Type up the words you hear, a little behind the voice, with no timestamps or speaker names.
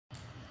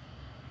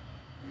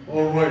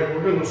All right,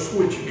 we're going to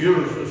switch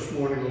gears this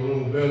morning a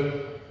little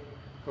bit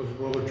because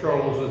Brother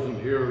Charles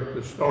isn't here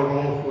to start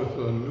off with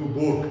a new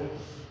book.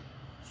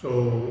 So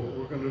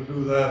we're going to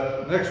do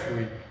that next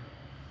week.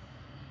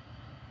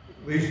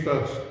 At least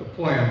that's the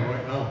plan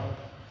right now.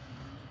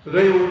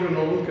 Today we're going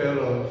to look at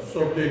a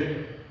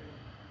subject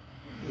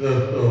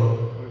that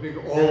I think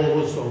all of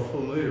us are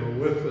familiar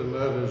with, and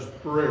that is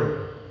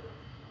prayer.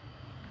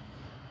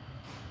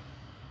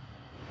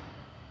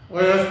 I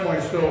ask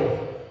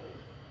myself,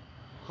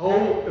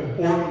 how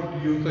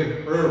important do you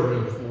think prayer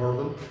is,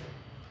 Marvin?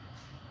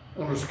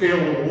 On a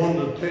scale of 1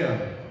 to 10,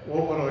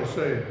 what would I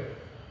say?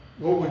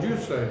 What would you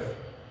say?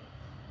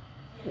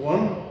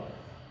 1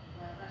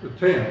 to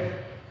 10.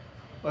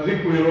 I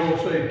think we'd all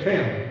say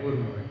 10,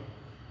 wouldn't we?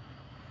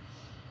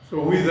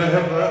 So we that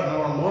have that in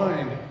our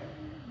mind,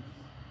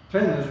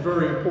 10 is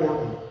very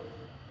important.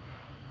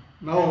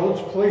 Now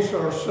let's place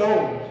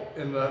ourselves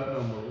in that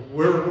number.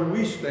 Where do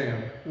we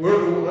stand? Where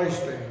do I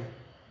stand?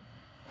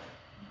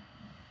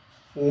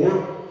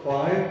 4,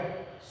 5,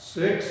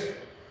 6,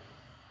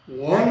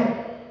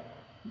 1,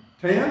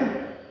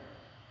 10?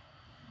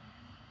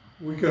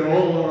 We can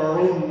all in our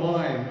own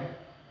mind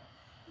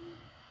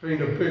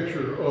paint a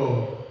picture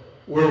of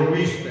where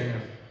we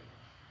stand.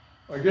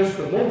 I guess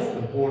the most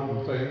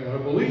important thing, I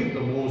believe the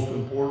most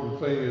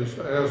important thing, is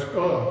to ask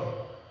God,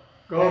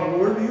 God,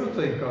 where do you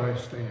think I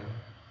stand?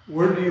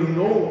 Where do you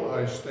know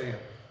I stand?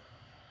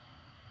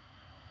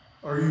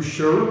 Are you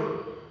sure?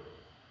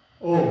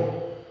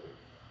 Oh,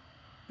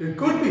 it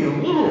could be a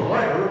little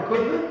higher,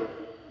 couldn't it?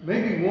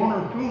 Maybe 1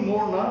 or 2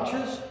 more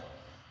notches?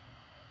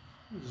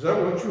 Is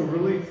that what you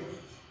really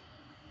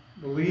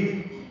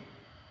believe?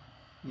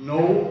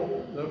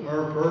 Know that my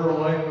prayer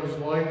life is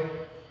like?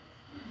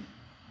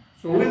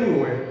 So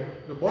anyway,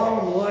 the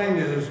bottom line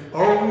is,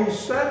 are we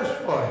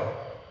satisfied?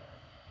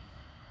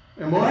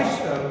 Am I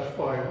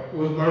satisfied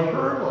with my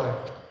prayer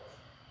life?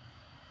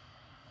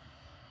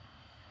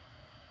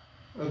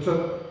 That's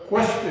a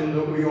question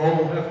that we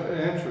all have to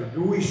answer.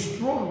 Do we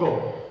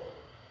struggle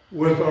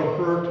with our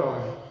prayer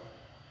time?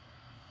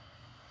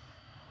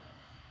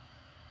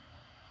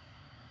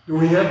 Do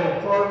we have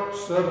a part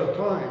set a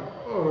time?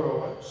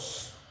 Or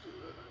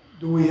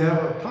do we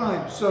have a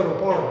time set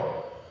apart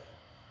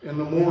in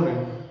the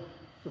morning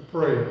to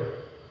pray?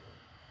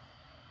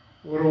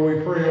 What do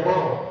we pray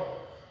about?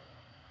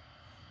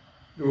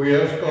 Do we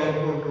ask God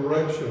for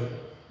direction?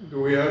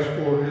 Do we ask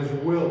for His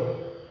will?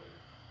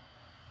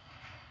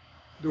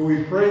 Do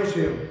we praise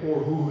Him for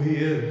who He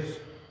is?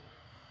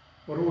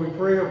 What do we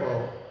pray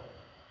about?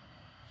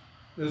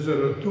 Is it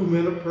a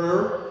 2-minute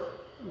prayer?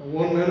 A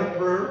 1-minute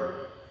prayer?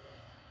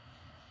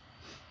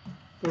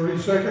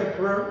 30-second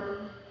prayer?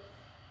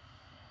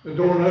 It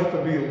don't have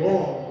to be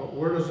long, but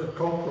where does it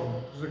come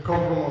from? Does it come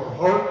from our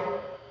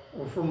heart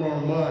or from our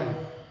mind?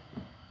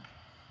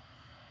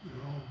 You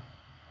know,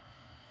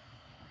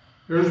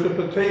 here's the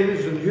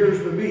potatoes and here's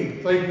the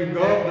meat. Thank you,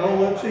 God. Now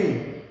let's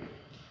eat.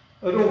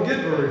 That don't get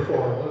very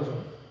far, does it?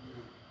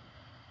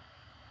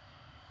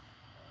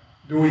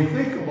 Do we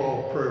think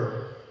about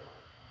prayer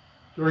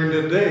during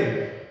the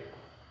day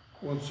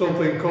when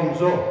something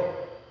comes up?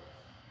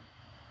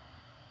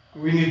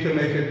 We need to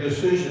make a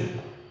decision.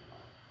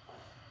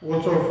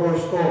 What's our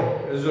first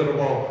thought? Is it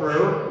about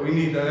prayer? We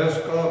need to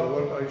ask God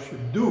what I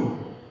should do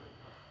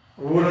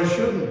or what I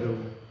shouldn't do.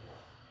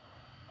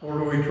 Or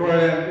do we try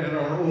and, in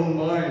our own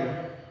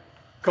mind,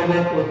 come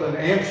up with an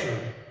answer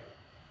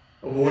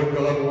of what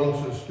God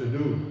wants us to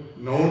do?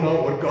 No,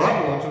 not what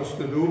God wants us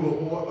to do,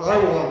 but what I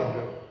want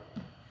to do.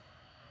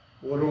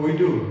 What do we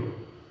do?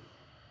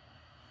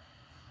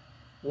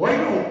 Why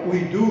don't we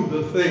do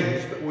the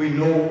things that we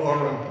know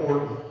are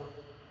important?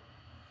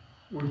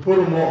 We put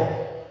them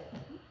off.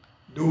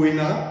 Do we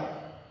not?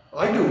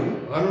 I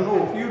do. I don't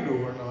know if you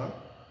do or not.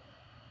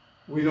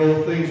 We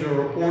know things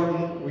are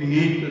important. We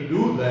need to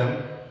do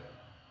them,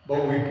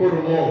 but we put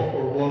them off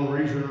for one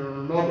reason or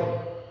another.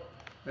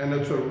 And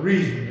it's a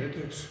reason. It's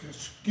an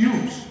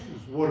excuse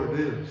is what it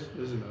is,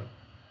 isn't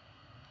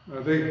it?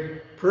 I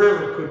think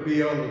prayer could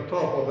be on the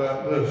top of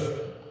that list.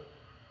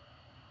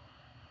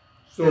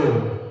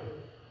 So,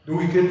 do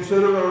we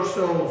consider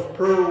ourselves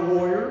prayer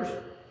warriors?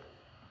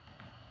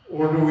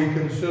 Or do we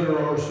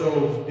consider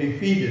ourselves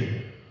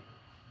defeated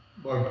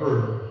by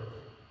prayer?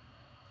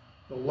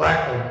 The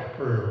lack of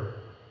prayer.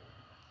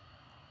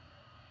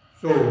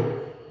 So,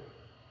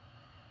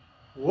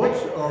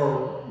 what's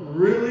our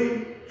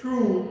really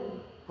true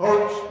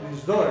heart's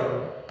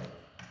desire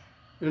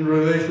in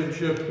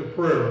relationship to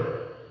prayer?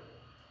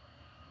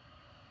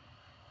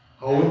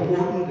 How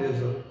important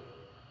is it?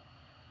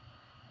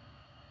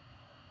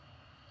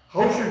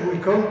 How should we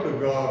come to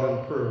God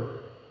in prayer?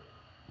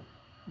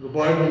 The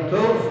Bible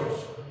tells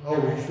us how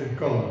we should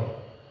come.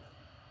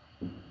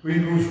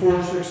 Hebrews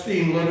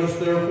 4:16, let us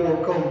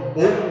therefore come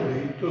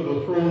boldly to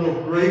the throne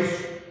of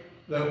grace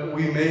that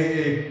we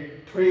may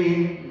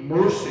obtain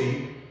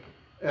mercy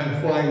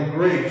and find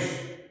grace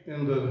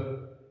in the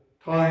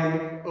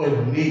time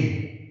of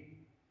need.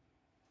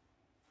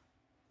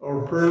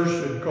 Our prayers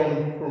should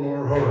come from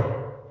our heart.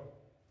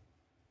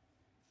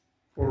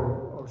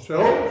 For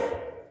ourselves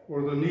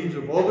for the needs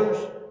of others.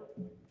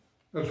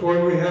 That's why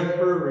we have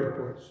prayer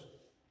requests,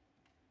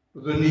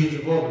 for the needs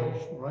of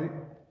others, right?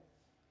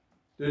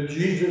 Did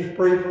Jesus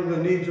pray for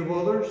the needs of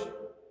others?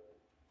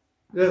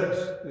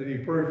 Yes. Did he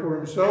pray for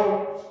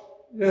himself?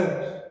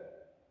 Yes.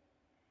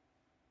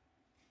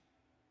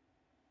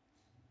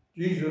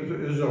 Jesus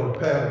is our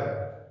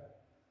pattern.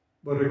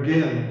 But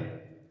again,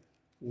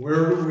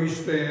 where do we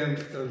stand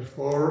as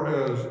far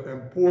as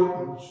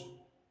importance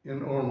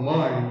in our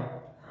mind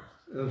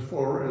as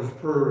far as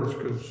prayer is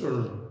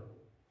concerned?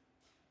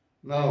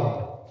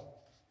 Now,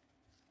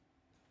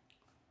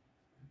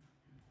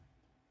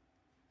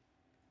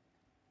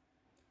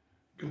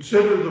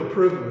 consider the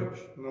privilege,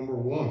 number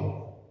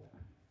one.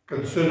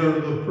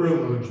 Consider the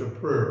privilege of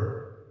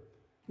prayer.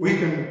 We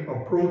can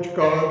approach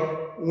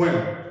God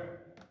when?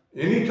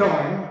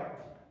 Anytime,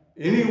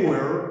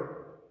 anywhere,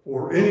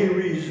 for any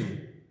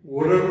reason,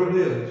 whatever it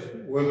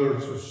is, whether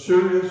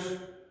it's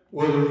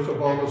whether it's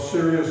about a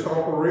serious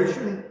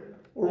operation,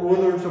 or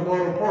whether it's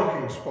about a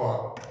parking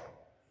spot.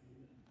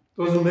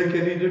 Doesn't make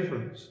any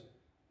difference.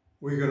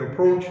 We can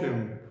approach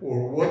him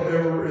for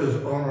whatever is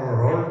on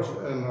our hearts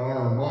and on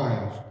our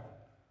minds.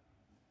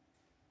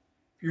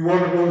 If you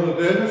want to go to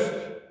the dentist,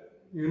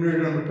 you need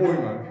an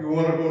appointment. If you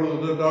want to go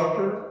to the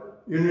doctor,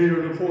 you need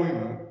an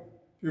appointment.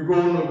 If you go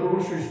in the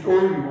grocery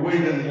store, you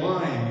wait in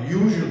line,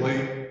 usually,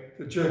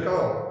 to check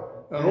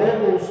out. And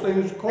all those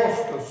things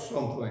cost us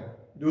something,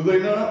 do they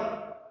not?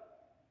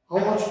 How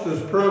much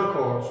does prayer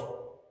cost?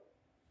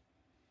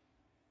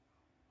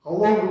 How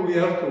long do we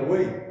have to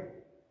wait?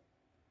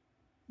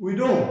 We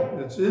don't.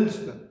 It's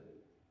instant.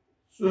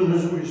 As soon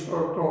as we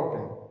start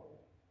talking.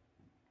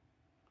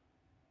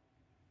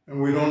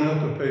 And we don't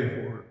have to pay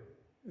for it.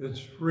 It's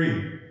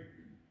free.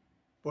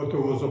 But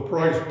there was a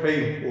price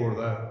paid for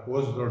that,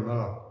 was there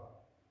not?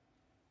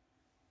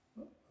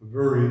 A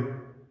very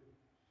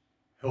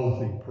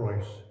healthy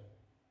price.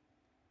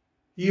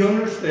 He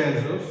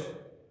understands us.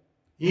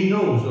 He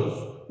knows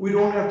us. We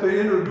don't have to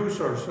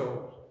introduce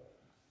ourselves.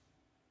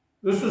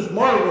 This is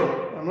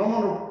Marvin, and I'm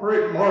going to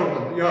pray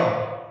Marvin.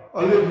 Yeah,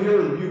 I live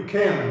here in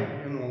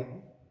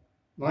Buchanan,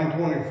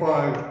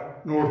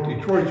 925 North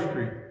Detroit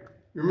Street.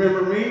 You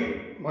remember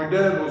me? My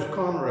dad was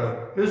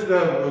Conrad. His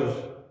dad was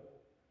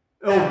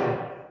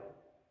Elbert.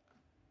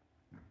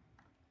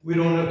 We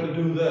don't have to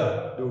do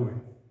that, do we?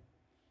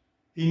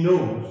 He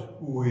knows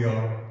who we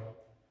are.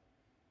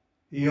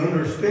 He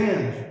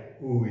understands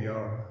who we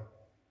are.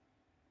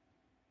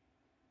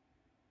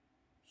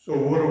 So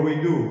what do we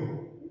do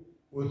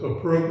with the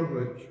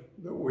privilege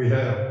that we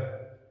have?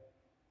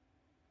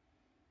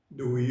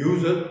 Do we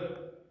use it?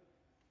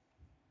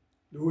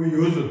 Do we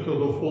use it to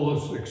the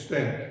fullest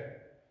extent?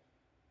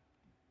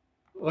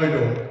 I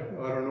don't.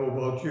 I don't know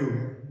about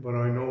you, but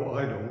I know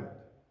I don't.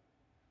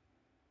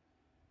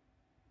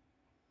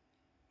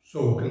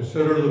 So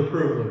consider the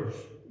privilege.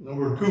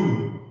 Number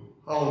two,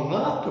 how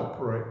not to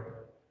pray.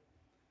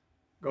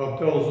 God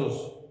tells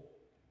us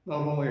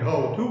not only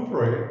how to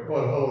pray,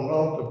 but how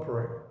not to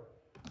pray.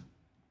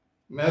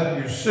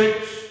 Matthew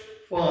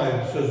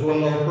 6:5 says,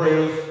 when thou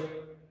prayest,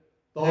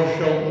 thou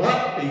shalt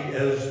not be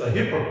as the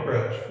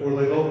hypocrites, for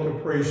they love to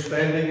pray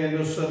standing in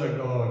the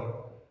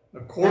synagogue,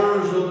 the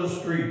corners of the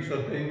streets,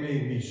 that they may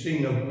be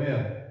seen of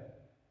men.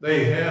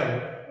 They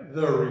have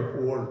their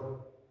reward.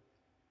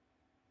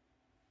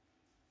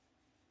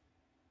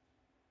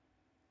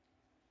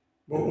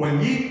 But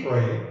when ye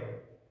pray,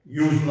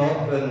 use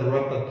not then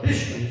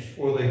repetitions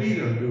for the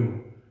heathen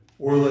do,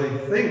 for they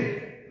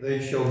think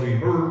they shall be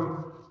heard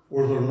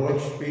for their much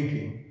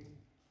speaking.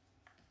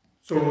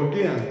 So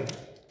again,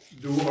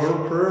 do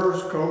our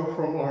prayers come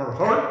from our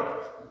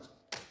heart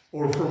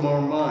or from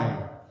our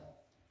mind?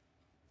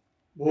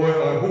 Boy,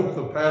 I hope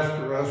the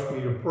pastor asked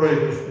me to pray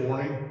this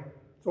morning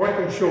so I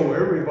can show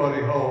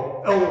everybody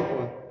how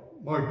eloquent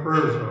my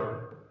prayers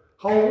are,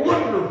 how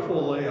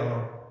wonderful they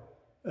are,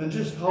 and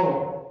just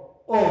how,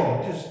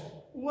 just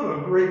what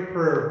a great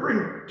prayer.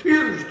 Bring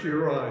tears to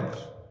your eyes.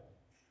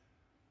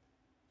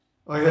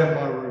 I have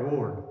my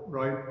reward,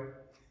 right?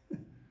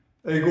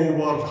 They go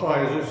about as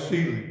high as this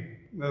ceiling.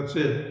 That's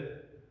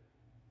it.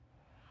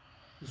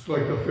 It's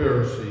like the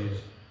Pharisees.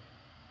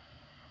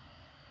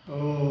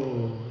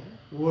 Oh,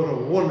 what a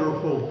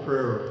wonderful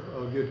prayer.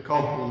 I'll get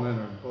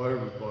complimented by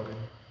everybody.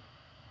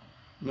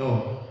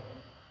 No.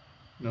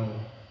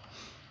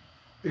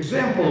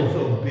 Examples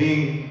of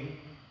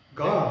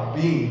God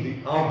being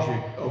the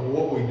object of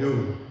what we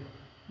do.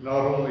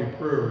 Not only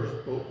prayers,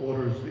 but what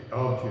is the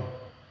object.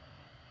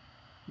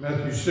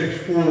 Matthew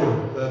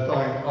 6:4, that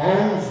thine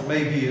alms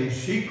may be in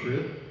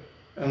secret,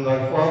 and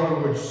thy Father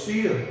which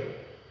seeth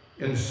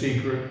in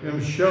secret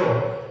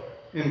himself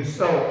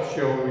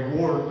shall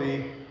reward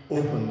thee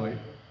openly.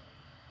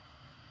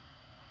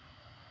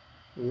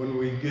 When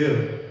we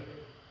give,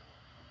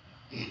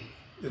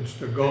 it's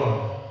to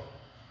God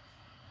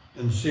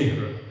in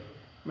secret.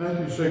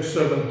 Matthew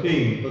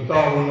 6:17, but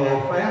thou when thou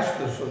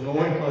fastest,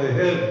 anoint thy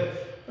head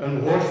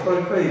and wash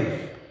thy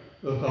face,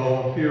 that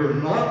thou appear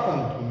not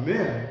unto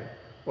men,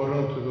 but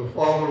unto the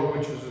Father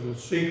which is in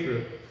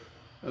secret,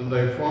 and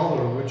thy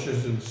Father which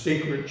is in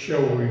secret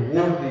shall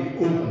reward thee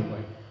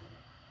openly.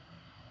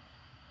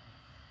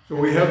 So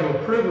we have a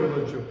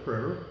privilege of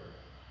prayer.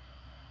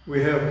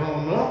 We have how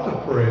not to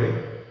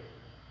pray.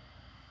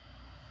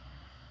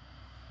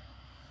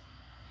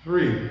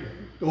 3,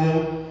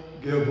 don't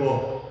give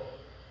up.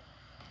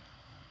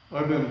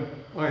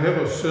 I have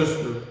a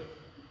sister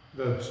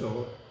that's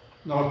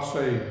not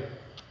saved.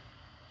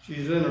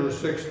 She's in her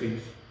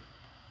 60s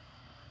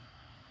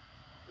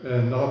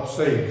and not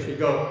saved.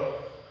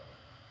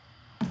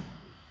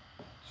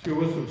 She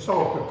was in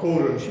South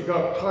Dakota, and she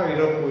got tied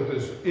up with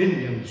this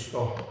Indian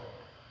stuff.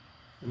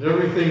 And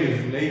everything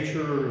is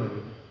nature,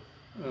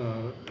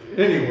 and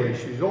anyway,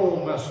 she's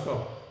all messed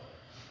up.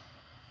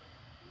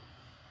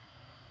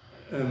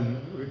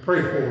 And we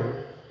pray for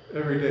her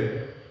every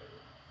day,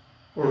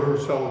 for her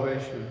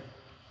salvation.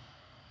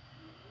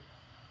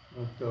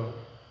 But,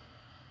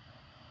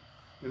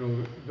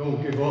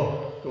 don't give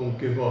up. Don't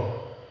give up.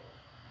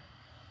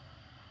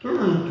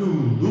 Turn to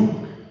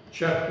Luke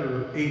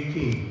chapter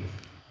 18.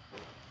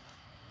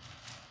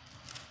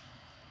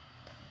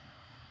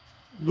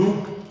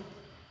 Luke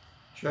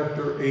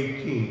chapter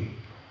 18.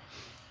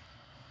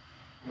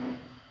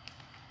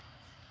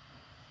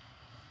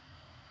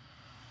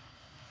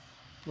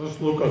 Let's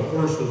look at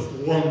verses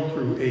 1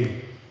 through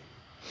 8.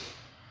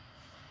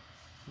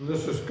 And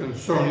this is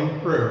concerning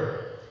prayer.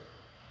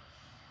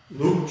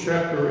 Luke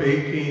chapter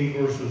 18,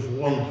 verses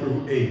 1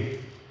 through 8.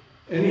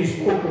 And he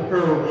spoke a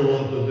parable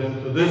unto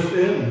them to this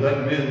end,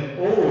 that men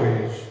ought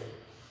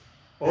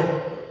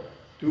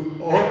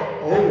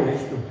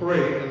always to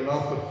pray and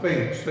not to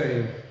faint,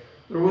 saying,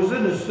 there was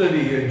in a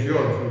city a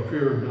judge who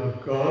feared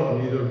not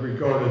God, neither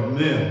regarded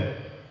men.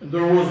 And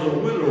there was a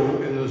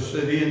widow in the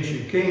city, and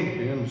she came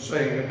to him,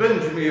 saying,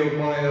 avenge me of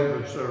my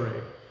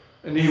adversary.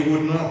 And he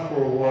would not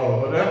for a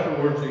while. But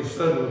afterwards he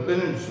said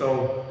within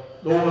himself,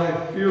 though I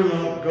fear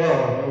not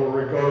God, nor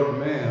regard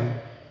man,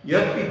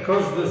 yet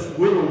because this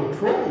widow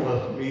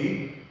troubleth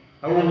me,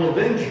 I will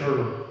avenge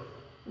her,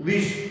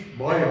 lest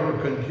by her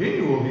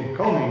continually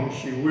coming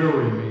she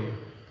weary me.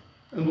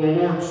 And the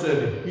Lord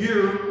said,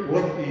 hear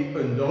what the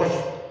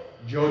unjust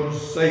judge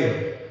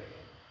saith.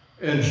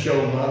 And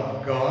shall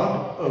not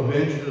God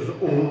avenge his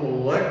own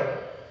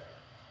elect,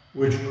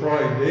 which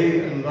cry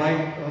day and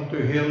night unto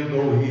him,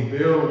 though he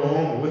bear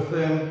long with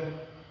them?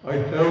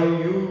 I tell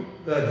you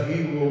that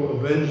he will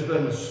avenge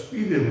them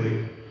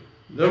speedily.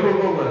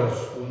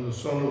 Nevertheless, when the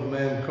Son of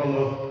Man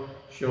cometh,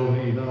 shall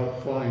he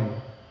not find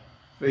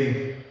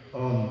faith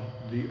on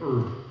the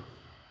earth.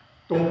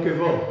 Don't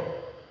give up.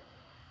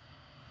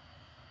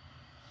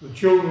 The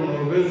children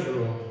of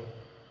Israel,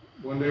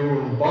 when they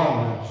were in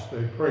bondage,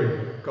 they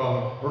prayed.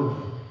 God heard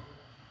them.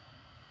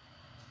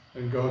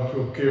 And God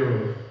took care of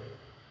them.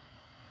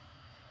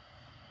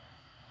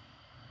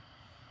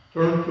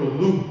 Turn to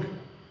Luke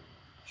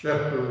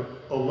chapter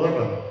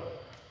 11.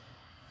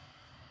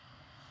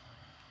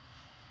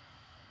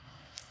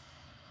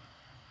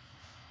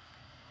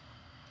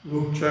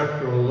 Luke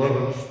chapter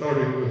 11,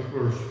 starting with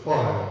verse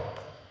 5.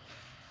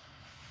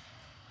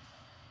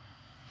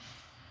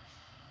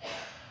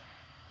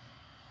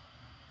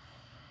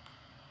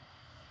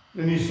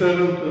 And he said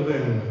unto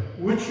them,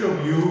 which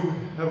of you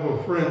have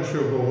a friend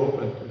shall go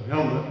up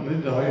at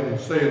midnight and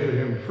say unto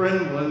him,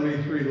 friend, lend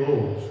me 3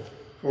 loaves,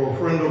 for a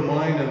friend of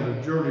mine and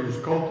the journey is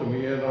come to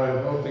me, and I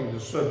have nothing to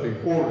set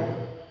before him.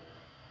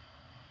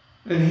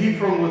 And he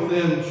from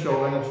within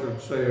shall answer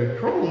and say,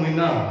 trouble me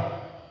not.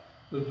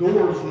 The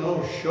door is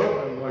now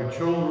shut, and my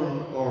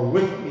children are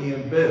with me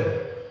in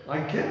bed.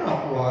 I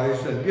cannot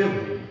rise and give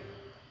thee.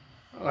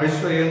 I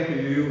say unto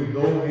you,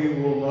 though he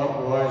will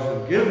not rise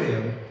and give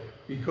him,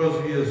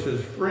 because he is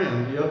his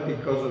friend, yet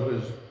because of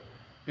his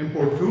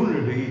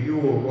importunity he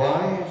will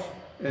rise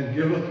and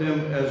giveth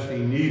him as he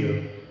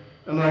needeth.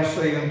 And I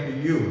say unto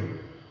you,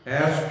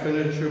 ask and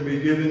it shall be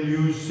given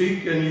you,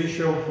 seek and ye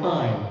shall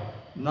find,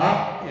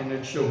 knock and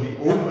it shall be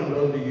opened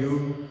unto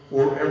you.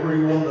 For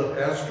everyone that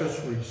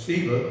asketh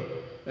receiveth,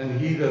 and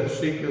he that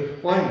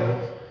seeketh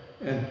findeth,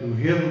 and to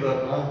him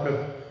that knocketh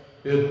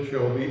it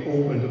shall be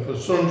opened. If a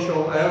son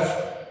shall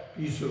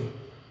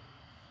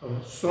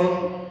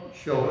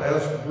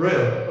ask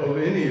bread of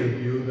any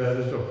of you that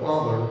is a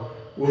father,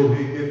 will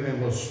he give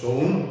him a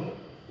stone?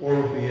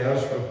 Or if he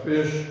ask a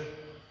fish,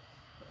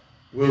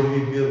 will he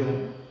give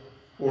him,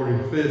 for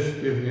a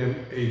fish, give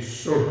him a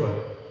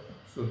serpent?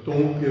 So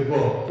don't give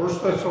up. 1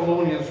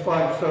 Thessalonians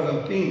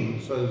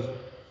 5:17 says,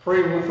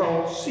 pray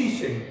without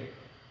ceasing,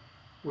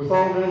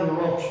 without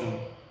interruption.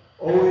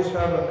 Always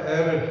have an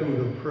attitude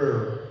of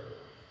prayer.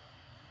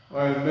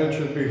 I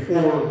mentioned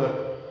before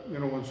that,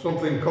 when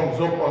something comes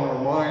up on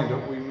our mind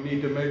that we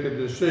need to make a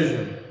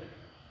decision,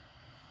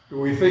 do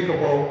we think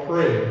about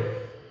praying?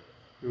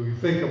 Do we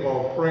think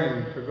about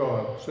praying to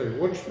God? Say,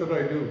 what should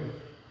I do?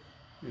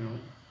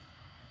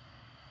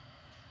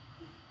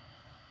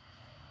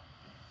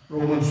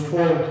 Romans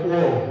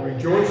 12:12,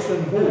 rejoice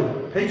in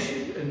hope,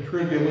 patient in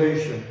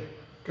tribulation,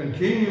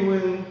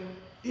 continuing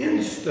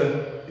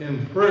instant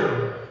in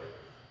prayer.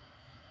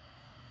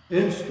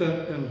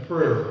 Instant in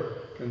prayer,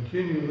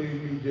 continually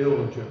be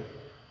diligent.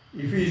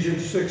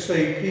 Ephesians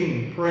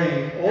 6:18,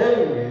 praying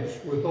always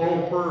with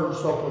all prayer and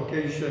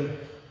supplication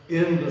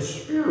in the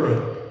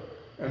Spirit,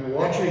 and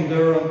watching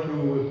thereunto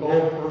with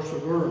all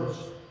perseverance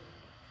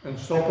and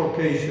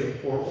supplication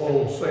for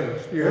all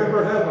saints. Do you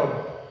ever have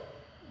a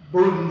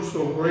burden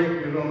so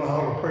great you don't know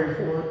how to pray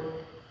for it?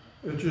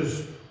 It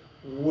just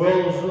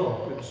wells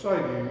up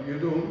inside you. You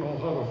don't know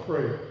how to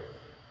pray.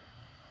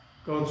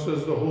 God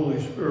says the Holy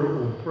Spirit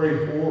will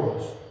pray for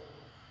us.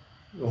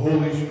 The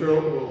Holy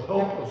Spirit will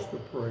help us to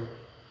pray.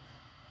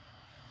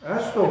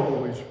 Ask the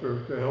Holy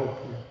Spirit to help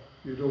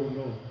you. You don't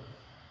know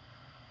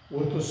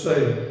what to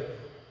say.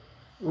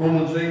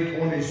 Romans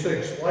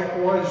 8:26,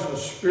 likewise the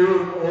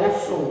Spirit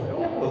also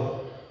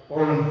helpeth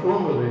our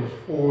infirmities,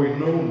 for we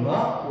know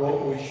not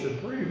what we should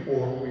pray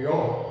for we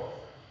ought,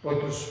 but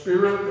the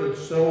Spirit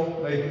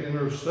itself make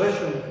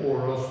intercession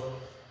for us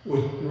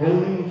with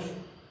groanings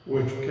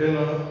which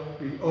cannot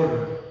be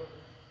uttered.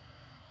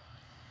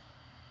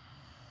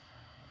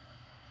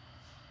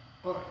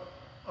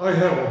 I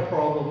have a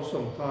problem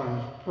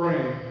sometimes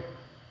praying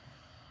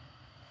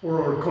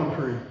for our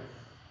country,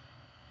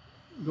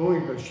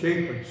 knowing the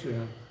shape it's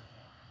in,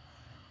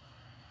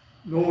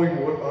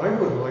 knowing what I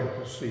would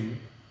like to see.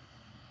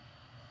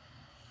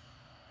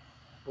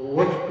 But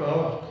what's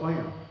God's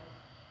plan?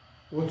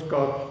 What's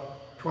God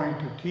trying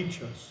to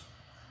teach us?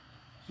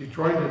 Is he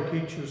trying to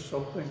teach us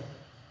something?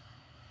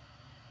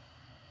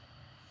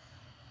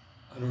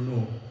 I don't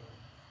know.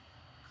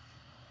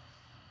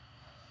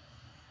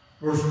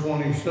 Verse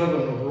 27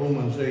 of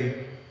Romans 8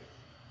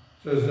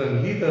 says,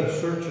 and he that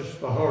searcheth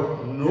the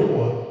heart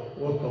knoweth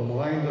what the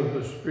mind of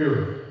the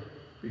Spirit,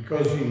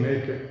 because he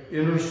maketh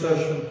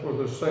intercession for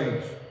the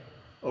saints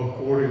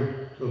according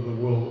to the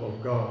will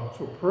of God.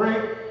 So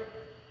pray.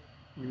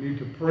 We need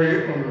to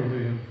pray under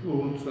the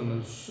influence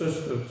and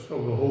assistance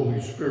of the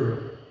Holy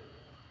Spirit.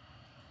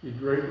 He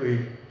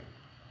greatly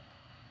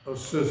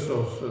assists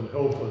us and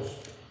helps us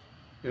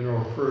in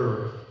our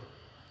prayer.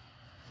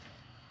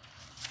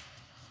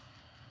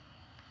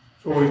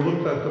 So we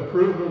looked at the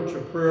privilege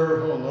of prayer,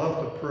 how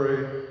not to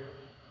pray.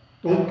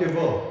 Don't give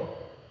up.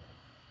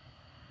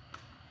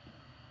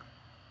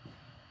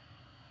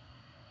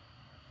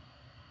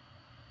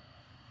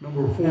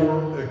 Number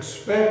 4,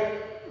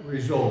 expect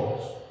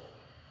results.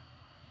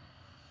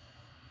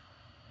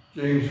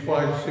 James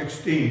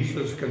 5:16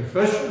 says,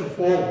 confess your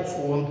faults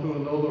one to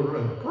another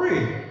and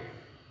pray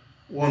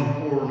one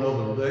for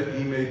another, that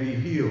ye may be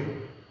healed.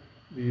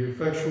 The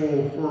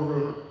effectual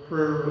fervent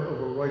prayer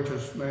of a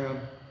righteous man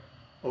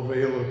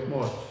availeth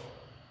much.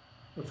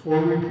 That's why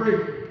we pray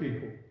for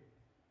people,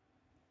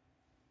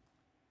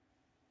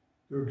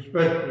 to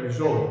expect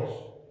results.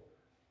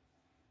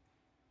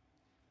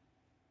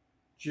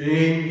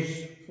 James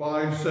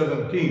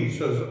 5:17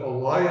 says,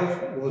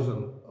 Elijah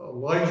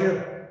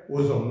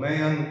was a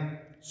man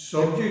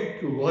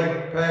subject to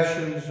like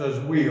passions as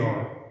we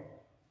are.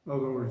 In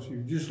other words,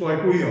 he's just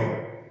like we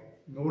are,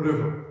 no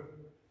different.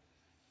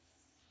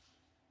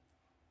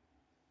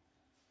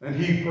 And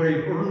he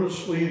prayed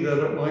earnestly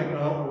that it might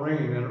not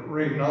rain, and it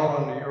rained not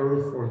on the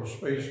earth for the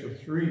space of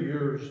 3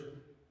 years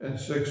and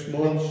 6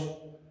 months.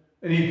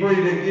 And he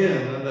prayed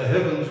again, and the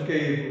heavens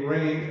gave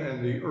rain,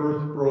 and the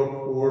earth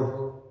brought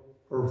forth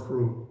her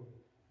fruit.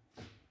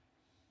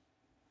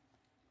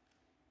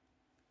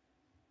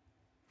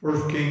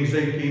 1 Kings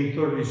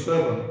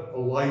 18:37,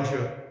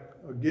 Elijah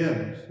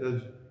again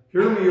says,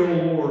 hear me,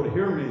 O Lord,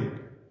 hear me,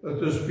 that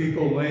this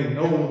people may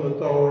know that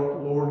thou art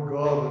the Lord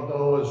God, and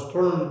thou hast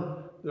turned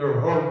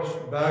their hearts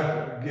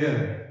back again.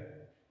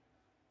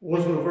 It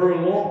wasn't a very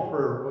long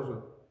prayer, was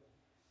it?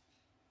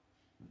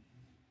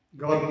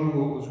 God knew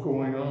what was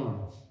going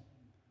on.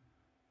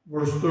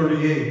 Verse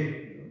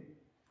 38,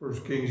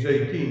 1 Kings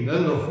 18,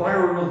 then the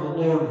fire of the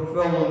Lord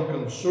fell and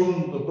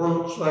consumed the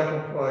burnt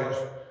sacrifice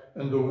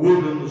and the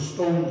wood and the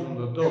stones and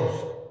the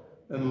dust,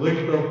 and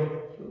licked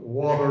up the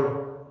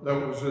water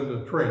that was in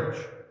the trench.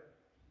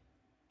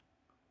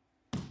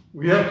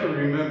 We have to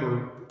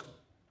remember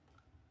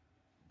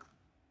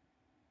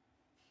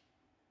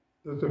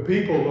that the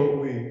people that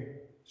we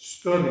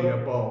study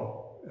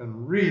about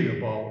and read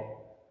about,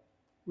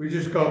 we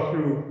just got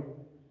through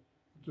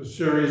the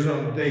series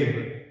on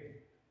David.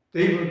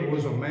 David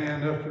was a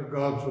man after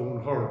God's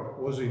own heart,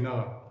 was he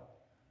not?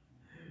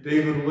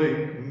 David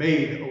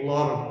made a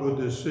lot of good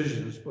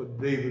decisions, but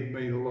David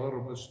made a lot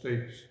of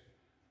mistakes.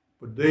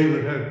 But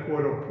David had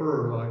quite a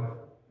prayer life.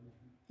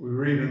 We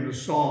read in the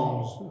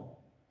Psalms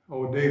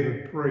how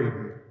David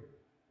prayed,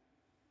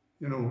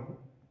 you know.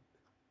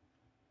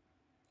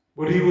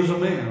 But he was a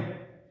man.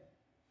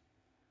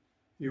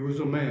 He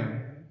was a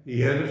man. He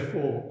had his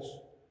faults.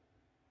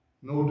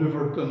 No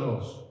different than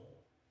us.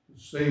 The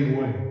same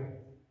way.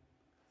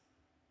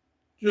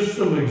 Just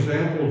some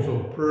examples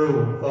of prayer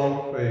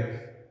without faith.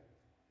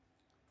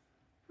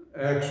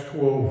 Acts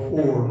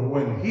 12:4, and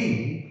when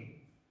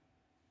he,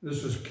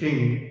 this is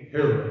King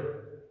Herod,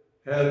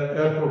 had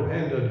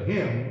apprehended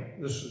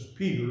him, this is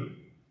Peter,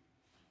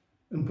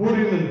 and put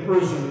him in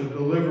prison and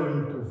delivered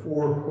him to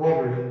 4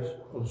 quaternions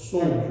of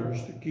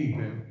soldiers to keep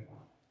him.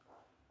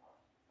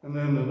 And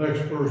then the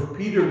next verse,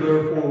 Peter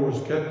therefore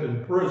was kept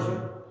in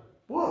prison,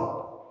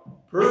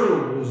 but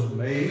prayer was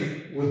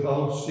made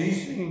without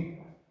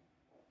ceasing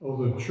of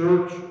the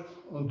church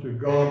unto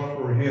God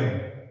for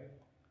him.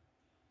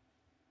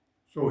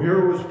 So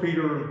here was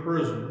Peter in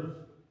prison,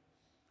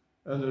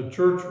 and the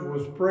church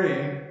was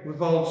praying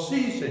without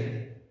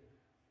ceasing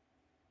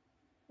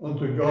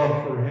unto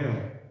God for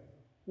him.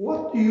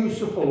 What do you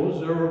suppose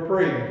they were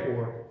praying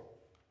for?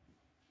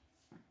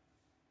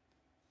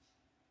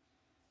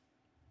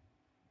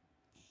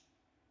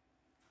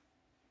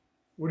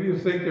 What do you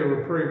think they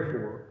were praying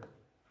for?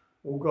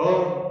 Oh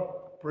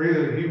God, pray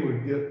that he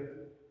would get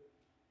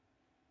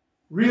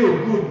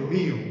real good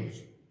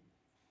meals,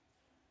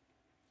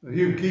 that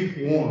he would keep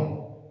warm.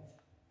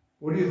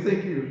 What do you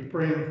think he was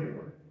praying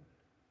for?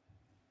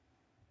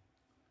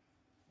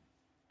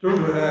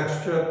 Turn to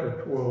Acts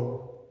chapter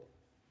 12.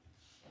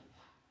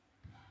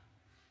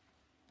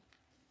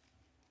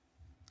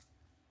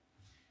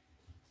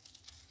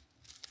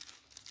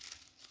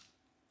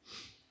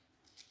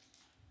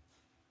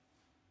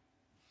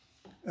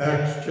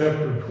 Acts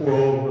chapter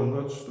 12, and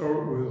let's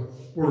start with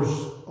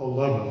verse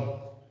 11.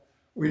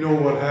 We know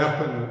what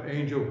happened. An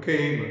angel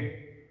came and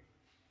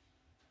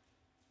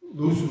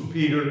loosened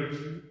Peter,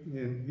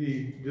 and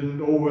he didn't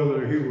know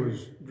whether he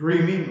was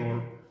dreaming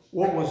or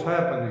what was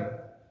happening.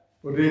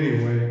 But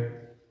anyway,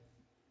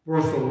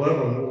 verse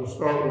 11 we'll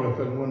start with.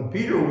 And when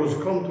Peter was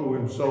come to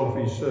himself,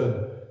 he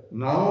said,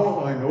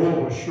 Now I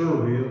know of a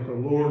surety that the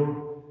Lord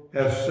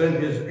hath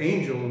sent his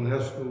angel and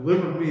has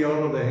delivered me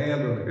out of the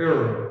hand of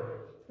Herod,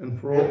 and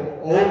for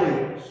all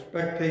the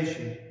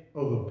expectations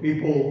of the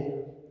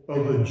people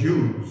of the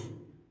Jews.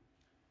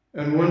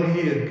 And when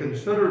he had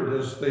considered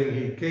this thing,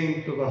 he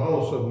came to the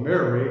house of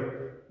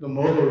Mary, the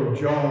mother of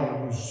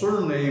John, whose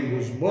surname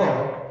was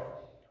Mark,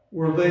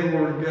 where they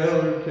were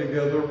gathered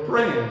together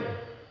praying.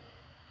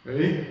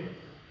 Okay?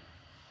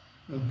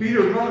 And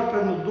Peter knocked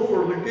on the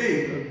door of the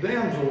gate. A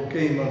damsel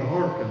came and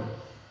hearkened,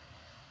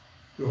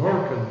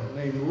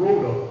 named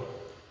Rhoda.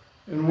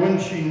 And when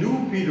she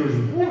knew Peter's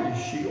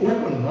voice, she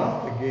opened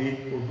not the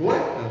gate for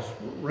gladness,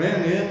 but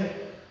ran in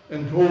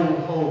and told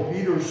how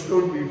Peter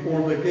stood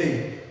before the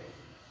gate.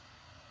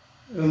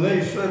 And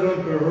they said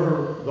unto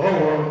her,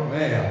 Thou art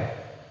mad.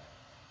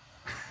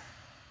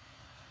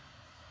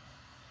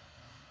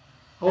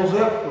 How's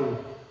that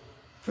for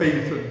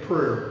faith and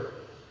prayer?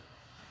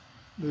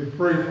 They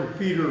pray for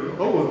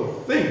Peter. I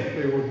would think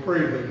they would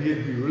pray that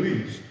he'd be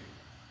released.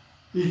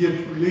 He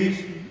gets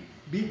released,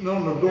 beaten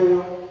on the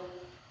door.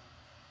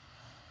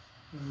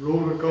 And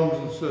Rhoda comes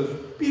and says,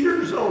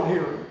 Peter's out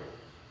here.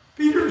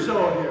 Peter's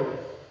out here.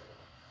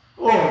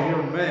 Oh,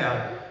 you're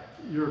mad.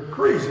 You're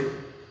crazy.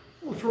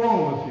 What's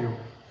wrong with you?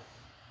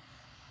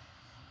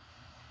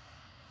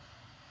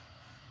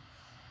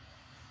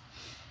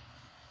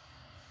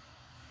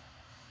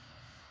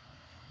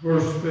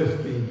 Verse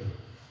 15.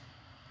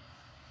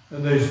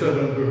 And they said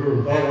unto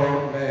her, Thou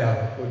art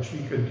mad. But she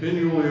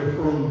continually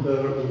affirmed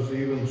that it was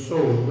even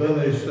so. Then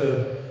they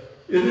said,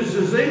 It is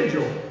his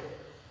angel.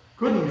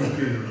 Couldn't be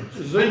Peter, it's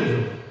his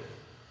angel.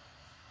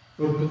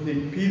 But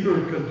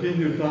Peter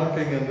continued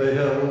knocking, and they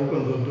had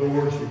opened the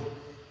door. She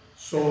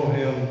saw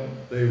him,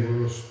 they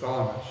were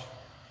astonished.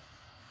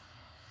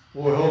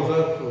 Boy, how's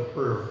that for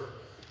prayer?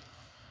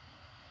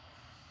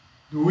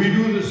 Do we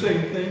do the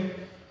same thing?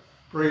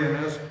 Pray and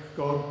ask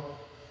God,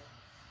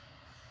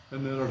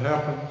 and then it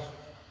happens,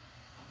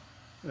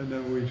 and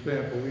then we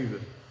can't believe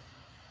it.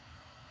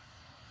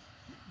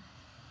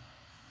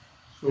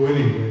 So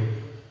anyway,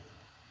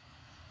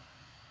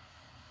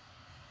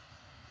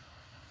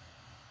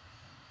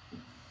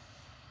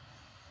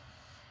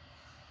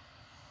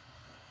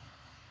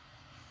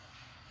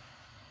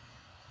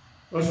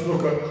 let's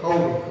look at how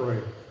to pray.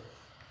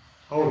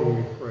 How do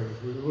we pray?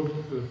 We looked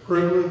at the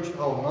privilege,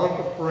 how not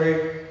to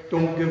pray,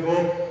 don't give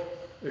up,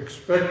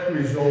 expect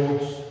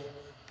results,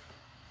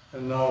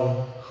 and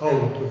now how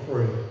to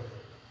pray.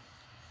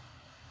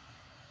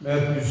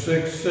 Matthew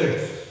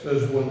 6:6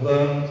 says,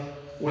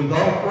 When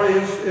thou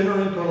prayest,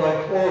 enter into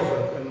thy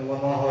closet, and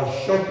when thou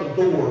hast shut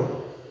the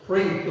door,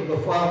 pray to the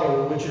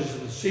Father which is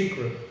in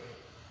secret,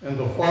 and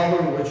the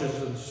Father which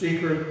is in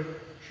secret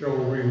shall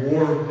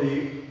reward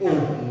thee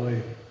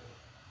openly.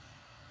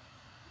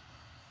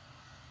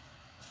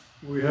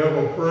 We have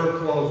a prayer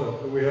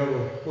closet. We have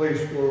a place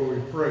where we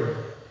pray.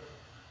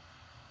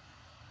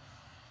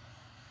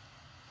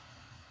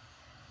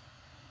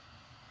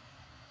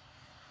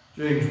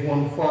 James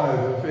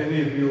 1:5, If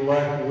any of you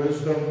lack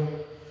wisdom,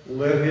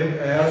 let him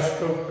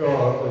ask of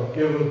God that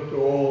giveth to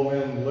all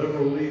men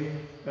liberally,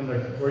 and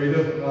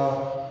upbraideth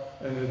not,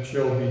 and it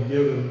shall be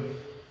given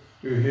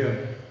to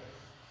him.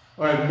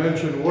 I had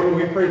mentioned, what do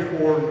we pray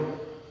for?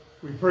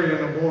 We pray in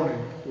the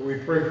morning. Do we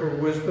pray for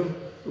wisdom?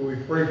 Do we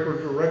pray for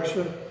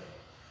direction?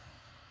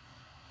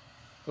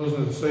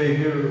 Doesn't it say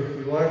here, if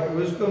you lack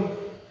wisdom,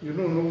 you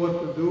don't know what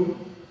to do,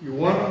 you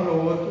want to know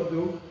what to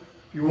do,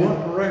 if you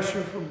want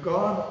direction from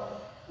God,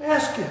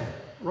 ask him,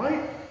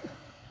 right?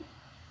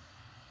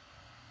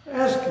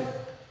 Ask him.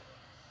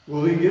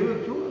 Will he give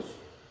it to us?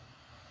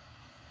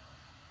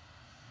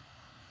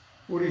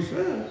 what he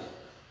says.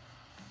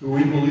 Do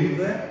we believe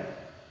that?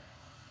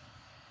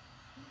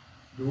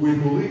 Do we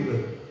believe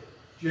it?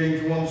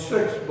 James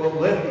 1:6, but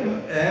let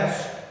him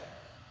ask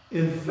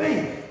in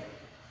faith.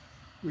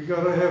 We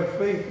got to have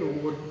faith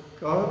that what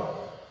God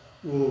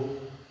will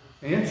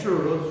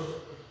answer us,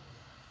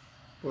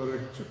 but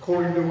it's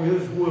according to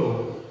his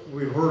will.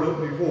 We've heard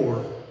it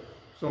before.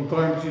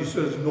 Sometimes he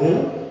says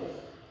no.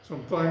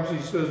 Sometimes he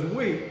says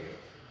wait.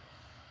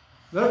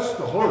 That's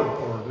the hard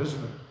part,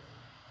 isn't it?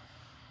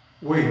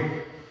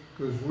 Wait,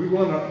 because we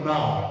want it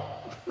now.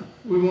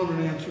 We want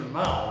an answer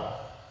now.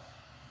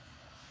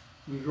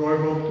 You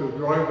drive up to a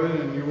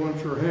drive-in and you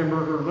want your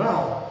hamburger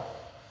now.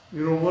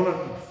 You don't want it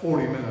in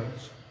 40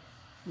 minutes.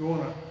 You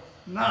want it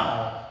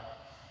now.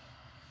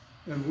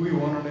 And we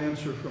want an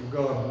answer from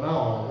God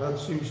now. That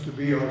seems to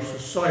be our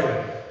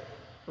society,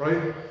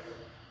 right?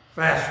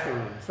 Faster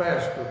and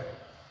faster.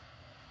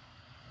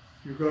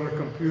 You've got a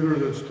computer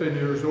that's 10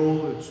 years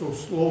old, it's so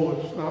slow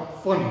it's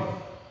not funny.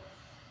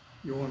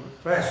 You want it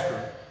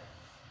faster.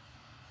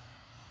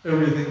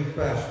 Everything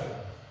faster.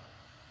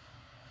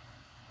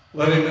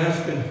 Let him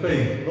ask in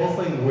faith,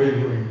 nothing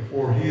wavering,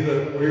 for he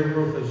that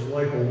wavereth is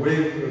like a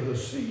wave of the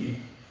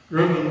sea,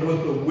 driven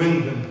with the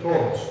wind and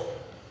tossed.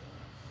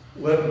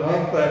 Let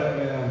not that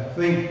man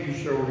think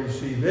he shall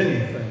receive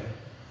anything.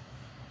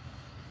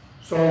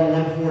 Psalm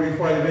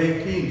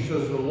 145:18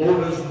 says, the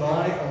Lord is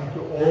nigh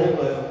unto all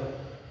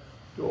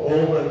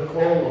that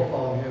call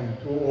upon him,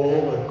 to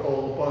all that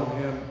call upon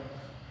him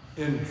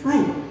in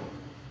truth.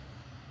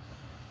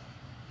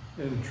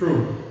 In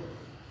truth.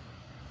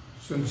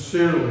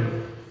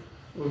 Sincerely,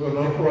 with an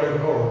upright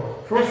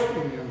heart,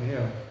 trusting in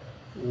him,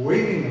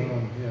 waiting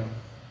on him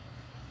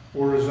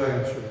for his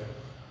answer.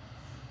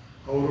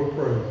 How to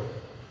pray.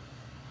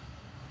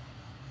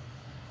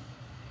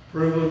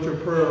 Privilege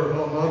of prayer,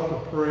 how not to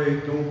pray,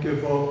 don't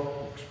give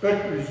up,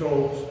 expect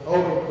results,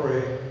 how to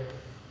pray.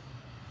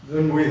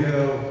 Then we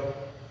have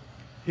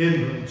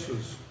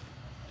hindrances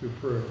to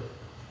prayer.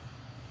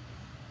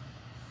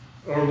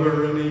 Are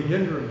there any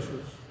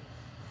hindrances?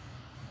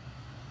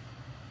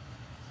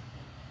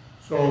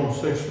 Psalm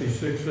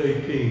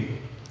 66:18.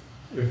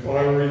 If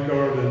I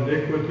regard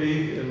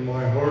iniquity in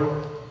my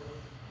heart,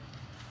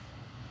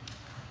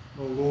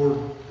 the Lord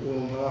will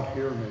not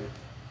hear me.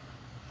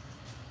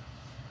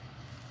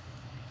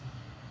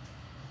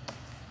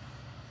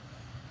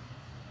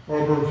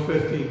 Proverbs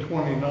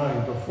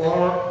 15:29.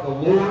 The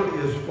Lord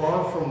is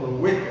far from the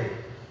wicked,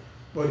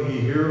 but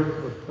he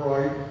heareth the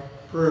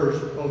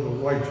prayers of the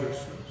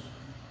righteousness.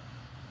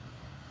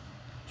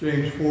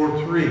 James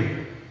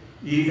 4:3.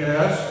 Ye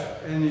ask,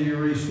 and ye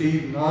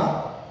receive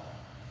not,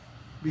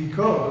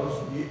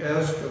 because ye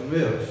ask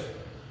amiss,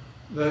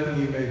 that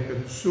ye may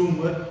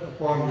consume it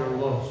upon your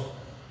lust.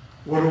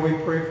 What do we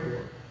pray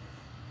for?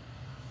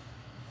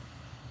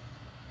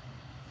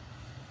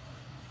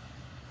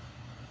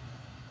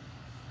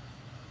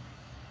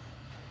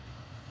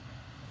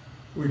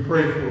 We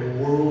pray for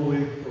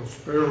worldly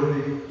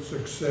prosperity,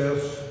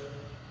 success.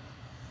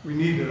 We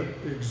need to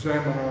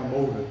examine our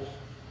motives.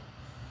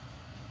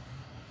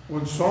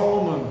 When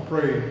Solomon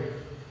prayed,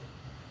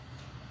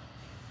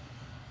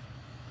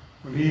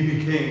 when he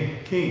became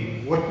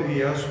king, what did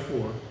he ask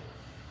for?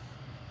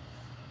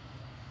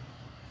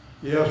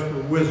 He asked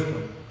for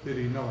wisdom, did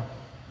he not?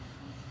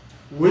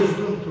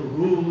 Wisdom to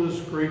rule this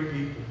great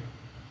people.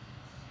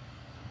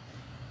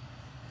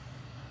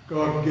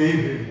 God gave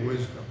him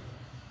wisdom.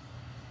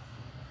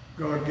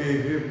 God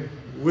gave him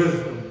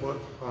wisdom, but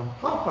on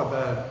top of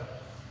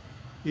that,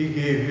 he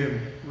gave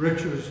him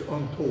riches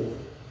untold.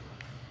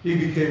 He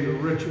became the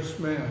richest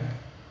man.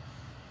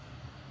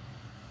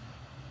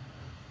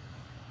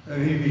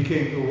 And he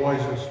became the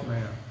wisest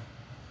man.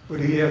 But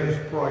he had his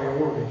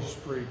priorities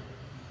straight.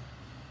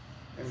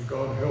 And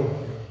God helped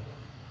him.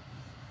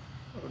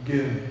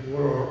 Again,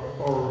 what are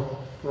our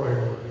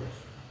priorities?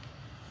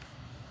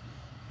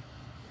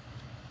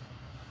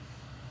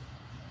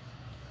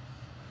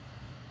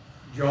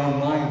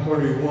 John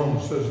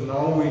 9:31 says,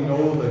 now we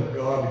know that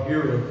God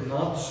heareth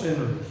not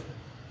sinners,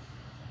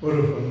 but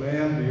if a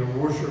man be a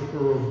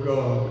worshiper of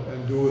God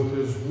and doeth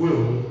his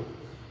will,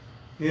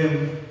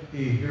 him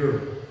he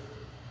heareth.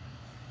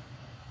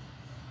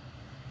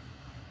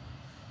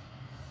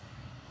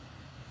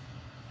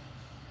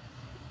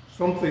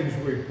 Some things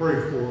we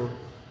pray for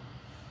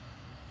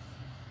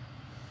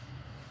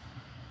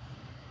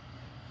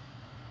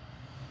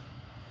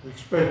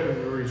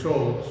expecting the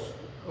results,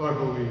 I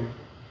believe,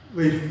 at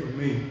least for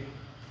me.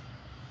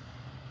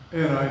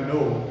 And I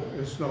know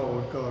it's not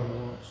what God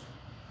wants.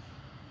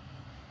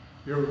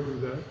 You ever do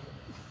that?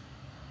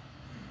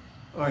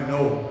 I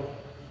know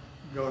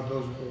God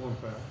doesn't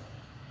want that.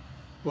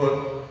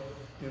 But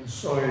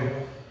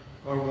inside,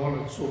 I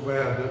want it so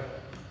bad that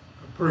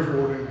I pray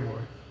for it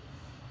anyway.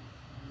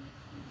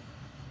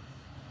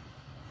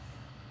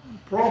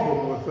 The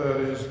problem with that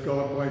is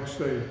God might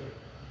say,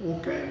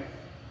 okay,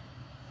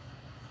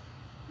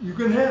 you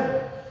can have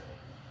it.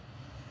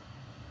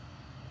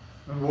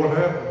 And what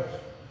happens?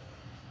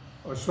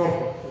 I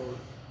suffer for it.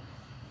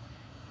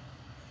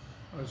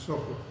 I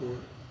suffer for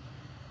it.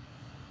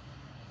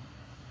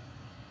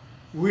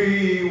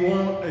 We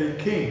want a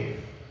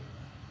king,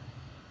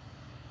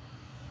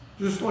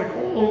 just like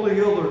all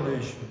the other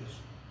nations.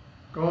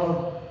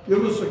 God,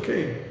 give us a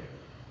king.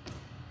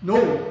 No,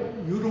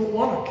 you don't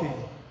want a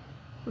king.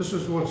 This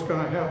is what's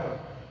going to happen.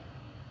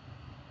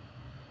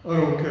 I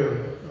don't care.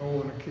 I don't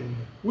want a king.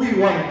 We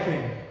want a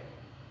king.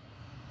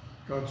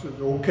 God says,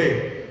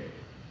 okay,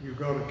 you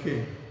got a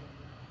king.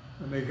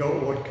 And they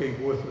got what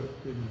came with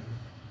it, didn't they?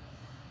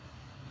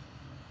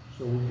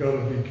 So we've got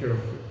to be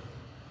careful.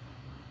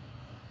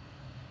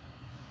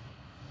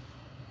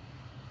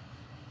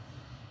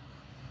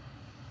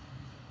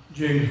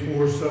 James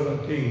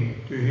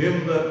 4:17, to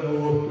him that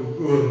knoweth the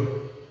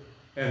good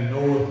and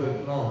knoweth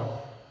it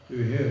not, to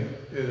him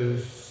it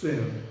is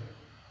sin.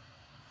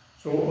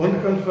 So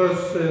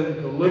unconfessed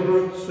sin,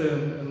 deliberate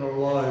sin in our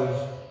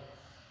lives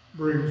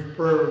brings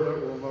prayer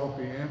that will not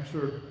be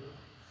answered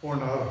or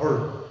not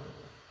heard.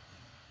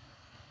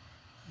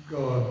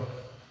 God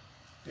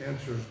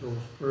answers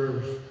those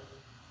prayers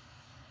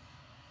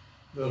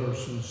that are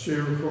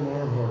sincere from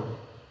our heart.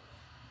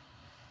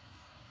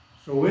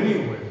 So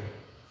anyway,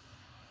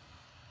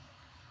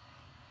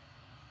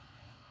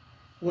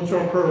 what's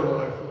our prayer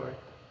life like?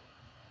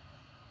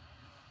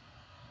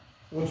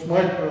 What's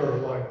my prayer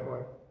life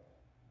like?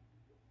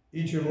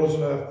 Each of us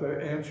have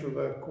to answer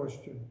that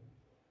question.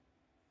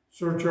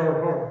 Search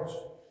our hearts.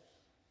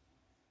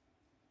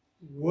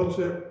 What's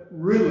it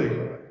really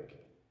like?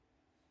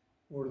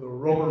 Where the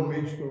rubber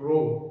meets the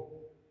road,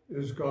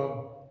 is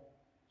God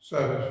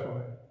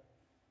satisfied?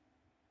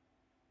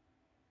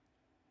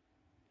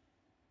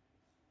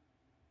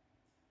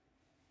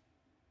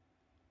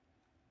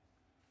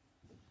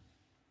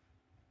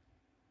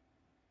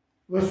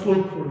 Let's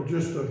look for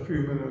just a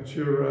few minutes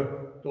here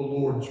at the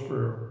Lord's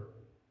Prayer.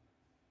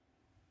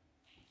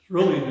 It's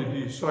really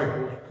the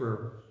disciples'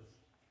 prayer,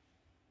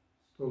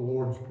 the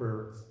Lord's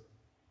Prayer.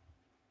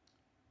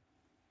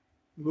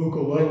 Luke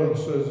 11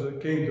 says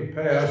it came to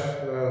pass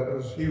that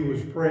as he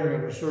was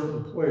praying at a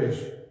certain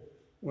place,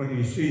 when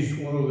he ceased,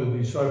 one of the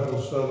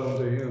disciples said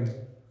unto him,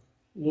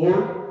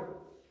 Lord,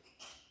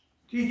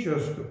 teach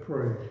us to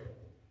pray.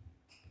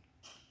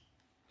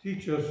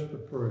 Teach us to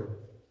pray.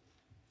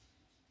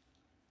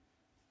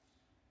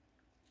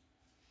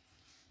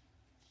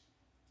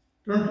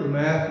 Turn to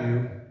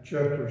Matthew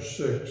chapter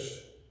 6.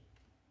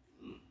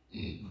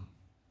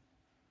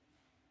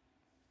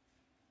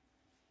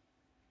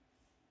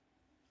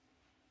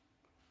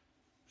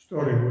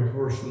 Starting with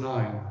verse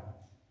 9.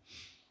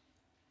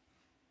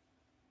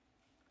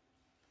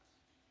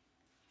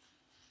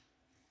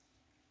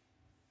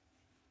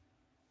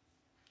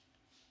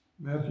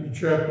 Matthew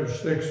chapter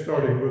 6,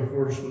 starting with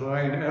verse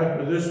 9.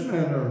 After this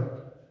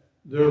manner,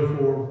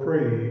 therefore,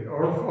 pray ye,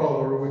 Our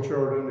Father which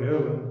art in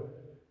heaven,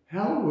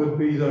 hallowed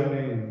be thy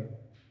name.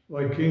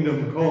 Thy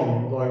kingdom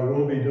come, thy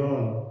will be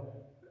done,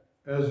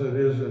 as it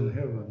is in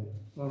heaven,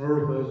 on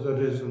earth as it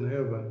is in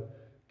heaven.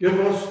 Give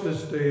us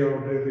this day our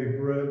daily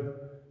bread.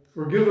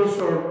 Forgive us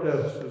our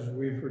debts as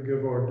we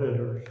forgive our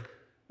debtors.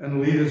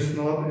 And lead us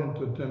not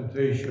into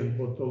temptation,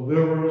 but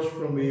deliver us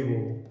from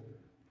evil.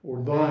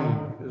 For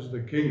thine is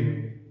the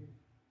kingdom,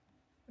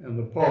 and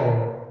the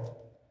power,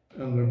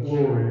 and the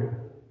glory,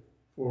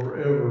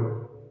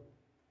 forever.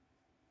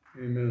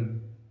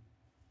 Amen.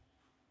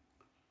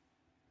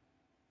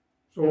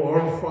 So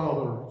our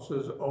Father, it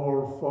says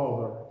our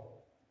Father.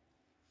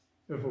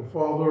 If a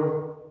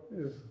father,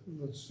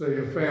 let's say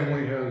a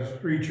family has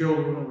 3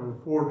 children or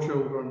 4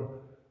 children,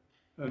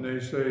 and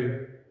they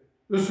say,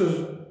 this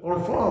is our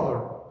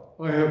father.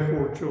 I have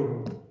 4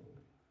 children.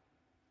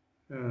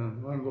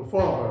 And I'm the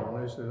father.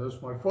 And they say,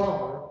 that's my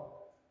father.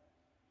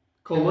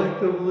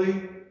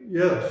 Collectively,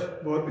 yes,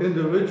 but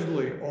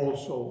individually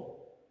also.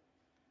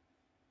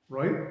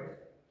 Right?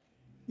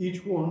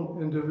 Each one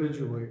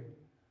individually.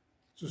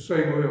 It's the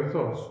same way with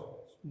us.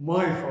 It's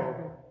my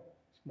father.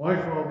 It's my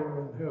Father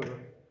in heaven.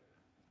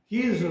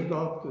 He has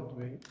adopted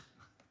me.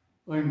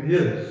 I'm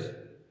his.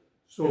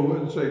 So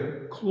it's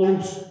a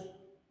close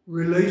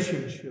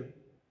relationship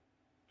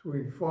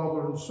between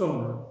father and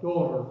son, or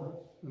daughter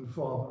and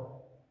father.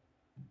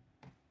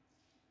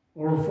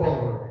 Our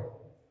Father.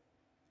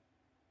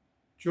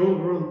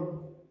 Children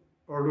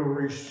are to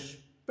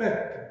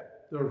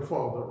respect their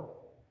father,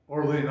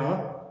 are they not?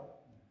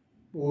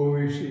 Boy,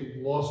 we've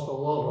lost a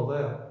lot of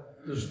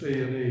that this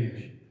day and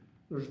age.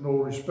 There's no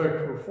respect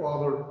for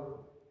father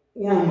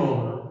or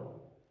mother.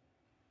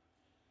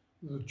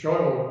 The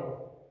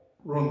child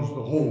runs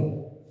the home.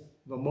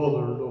 The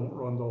mother don't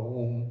run the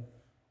home,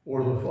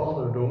 or the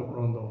father don't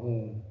run the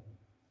home.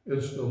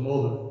 It's the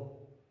mother.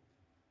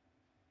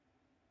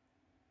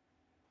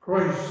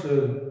 Christ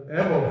said,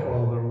 Abba,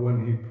 Father,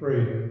 when he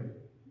prayed in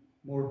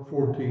Mark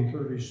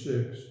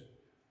 14:36,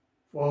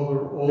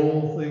 Father,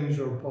 all things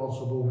are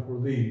possible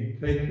for thee.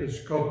 Take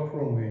this cup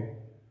from me.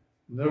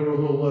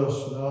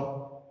 Nevertheless,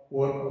 not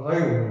what I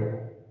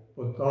will,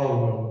 but thou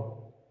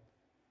wilt.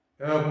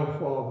 Abba,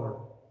 Father.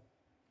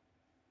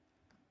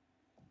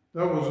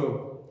 That was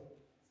a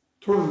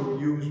term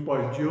used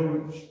by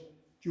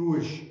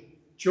Jewish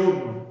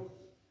children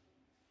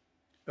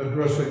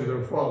addressing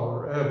their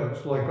father. Abba,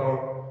 it's like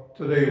our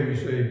today we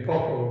say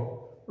Papa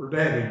or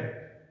Daddy.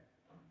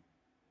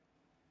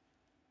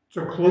 It's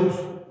a close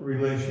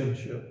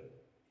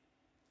relationship.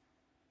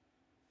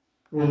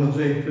 Romans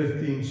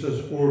 8:15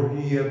 says, "For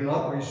ye have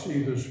not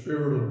received the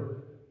spirit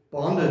of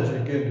bondage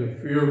again to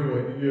fear,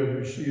 but ye have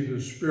received the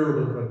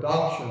spirit of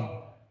adoption,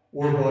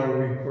 whereby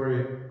we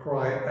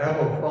cry,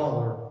 Abba,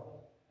 Father."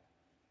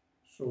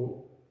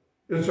 So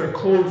it's a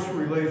close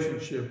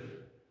relationship.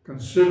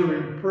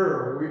 Considering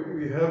prayer,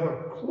 we have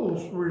a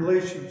close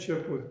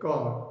relationship with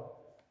God.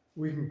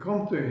 We can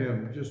come to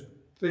Him. Just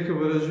think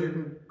of it as you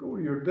can go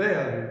to your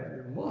dad or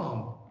your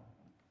mom.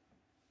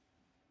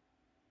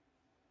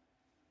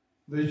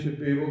 They should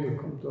be able to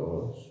come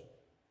to us.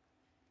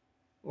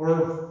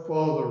 Our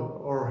Father,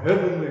 our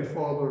Heavenly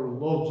Father,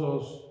 loves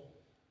us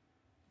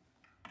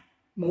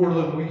more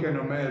than we can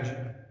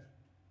imagine.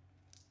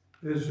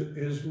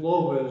 His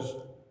love is,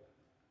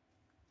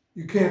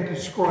 you can't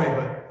describe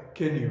it,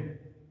 can you?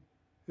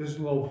 His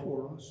love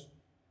for us.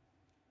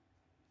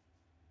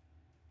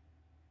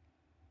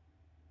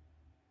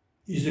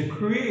 He's a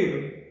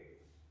creator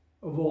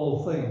of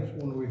all things.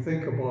 When we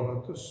think about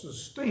it, the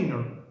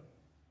sustainer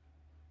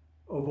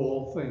of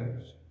all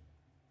things.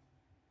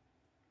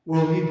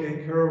 Will He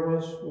take care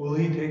of us? Will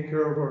He take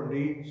care of our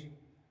needs?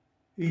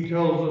 He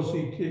tells us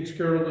He takes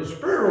care of the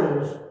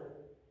sparrows,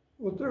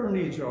 what their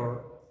needs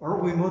are.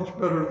 Aren't we much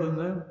better than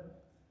them?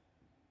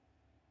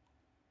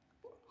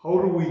 How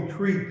do we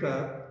treat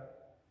that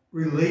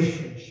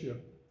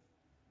relationship?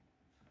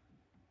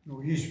 You know,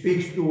 He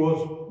speaks to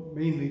us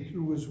mainly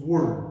through His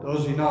Word,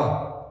 does He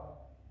not?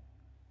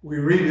 We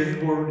read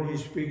His Word, He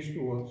speaks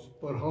to us,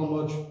 but how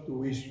much do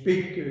we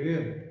speak to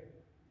Him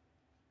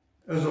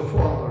as a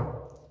father,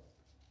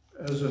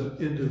 as an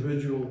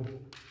individual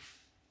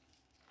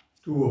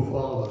to a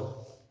father?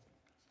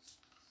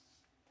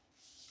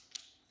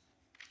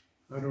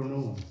 I don't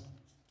know.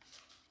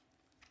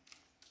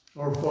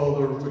 Our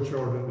Father which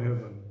art in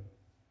heaven.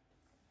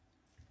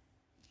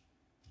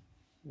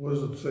 What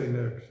does it say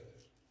next?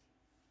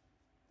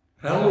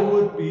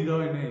 Hallowed be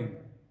thy name.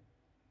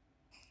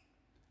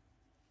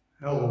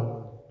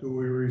 Hallowed. Do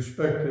we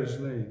respect His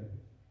name?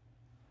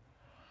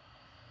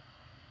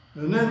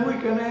 And then we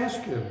can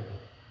ask Him,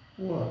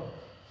 what?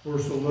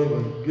 Verse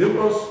 11, give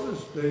us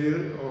this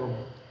day our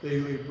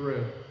daily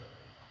bread.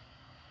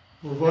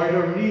 Provide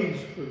our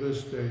needs for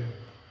this day.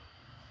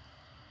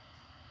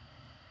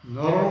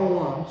 Not our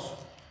wants.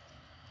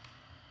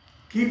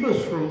 Keep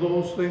us from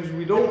those things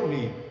we don't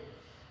need.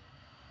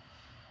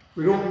 If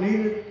we don't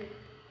need it,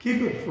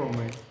 keep it from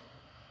me.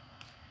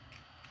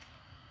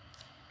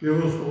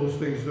 Give us those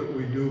things that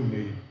we do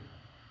need.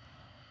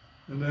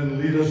 And then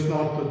lead us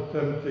not to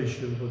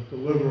temptation, but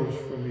deliver us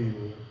from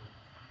evil.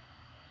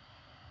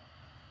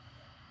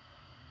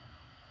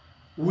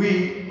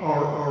 We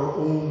are our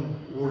own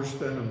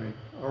worst enemy,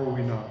 are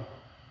we not?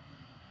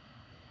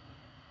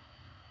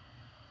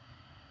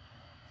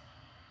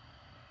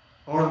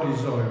 Our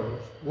desires,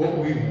 what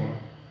we want,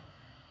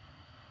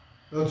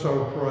 that's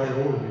our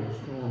priorities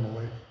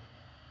normally,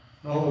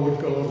 not what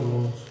God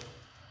wants,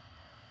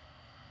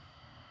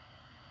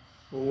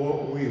 but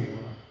what we want.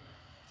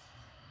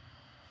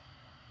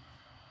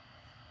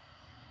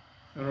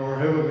 And our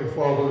Heavenly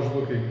Father is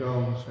looking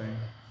down and saying,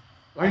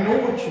 I know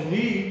what you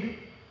need.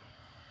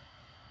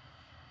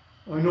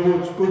 I know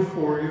what's good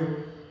for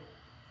you.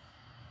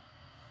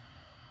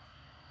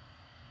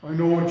 I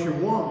know what you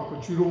want,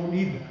 but you don't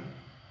need that.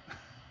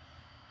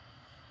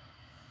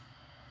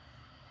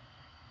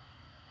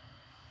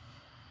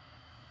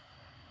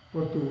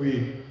 But do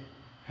we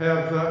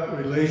have that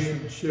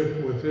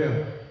relationship with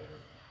Him,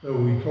 that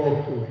we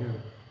talk to Him?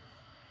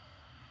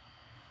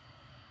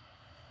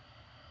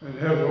 And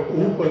have the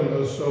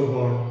openness of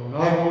our,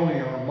 not only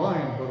our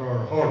mind, but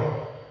our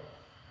heart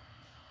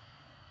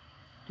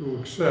to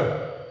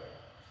accept,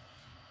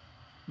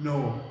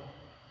 no,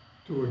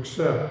 to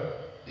accept,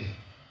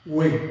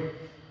 wait.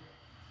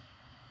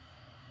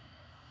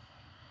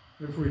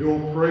 If we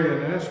don't pray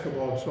and ask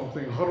about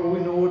something, how do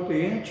we know what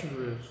the answer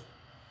is?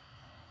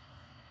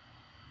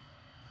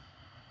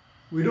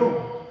 We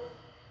don't.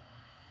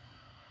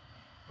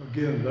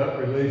 Again, that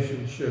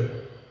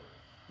relationship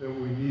that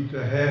we need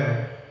to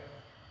have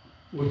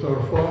with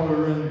our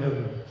Father in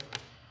heaven.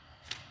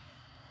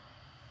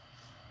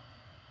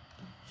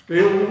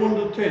 Scale of 1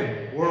 to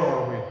 10, where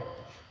are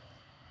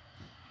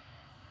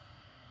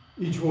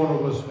we? Each one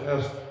of us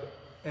has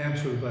to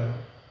answer that.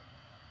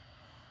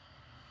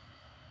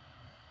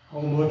 How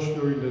much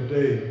during the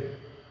day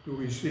do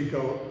we seek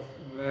out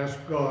and ask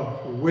God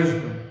for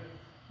wisdom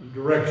and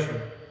direction?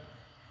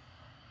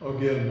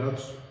 Again,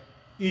 that's,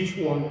 each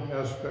one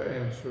has to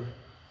answer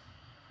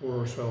for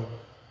ourselves.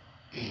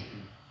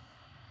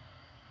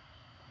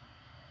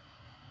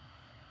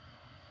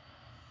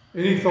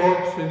 Any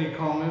thoughts, any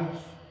comments?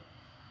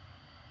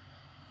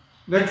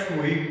 Next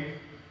week,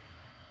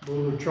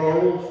 Brother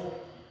Charles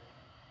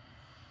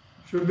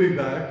should be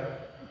back,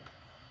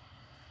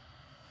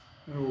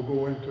 and we'll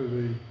go into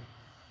the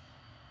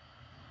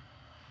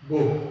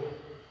book.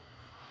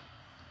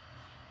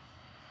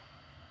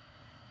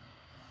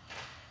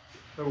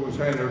 that was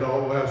handed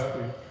out last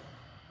week.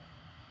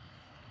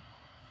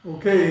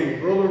 Okay,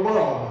 Brother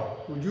Bob,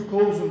 would you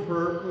close in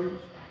prayer, please?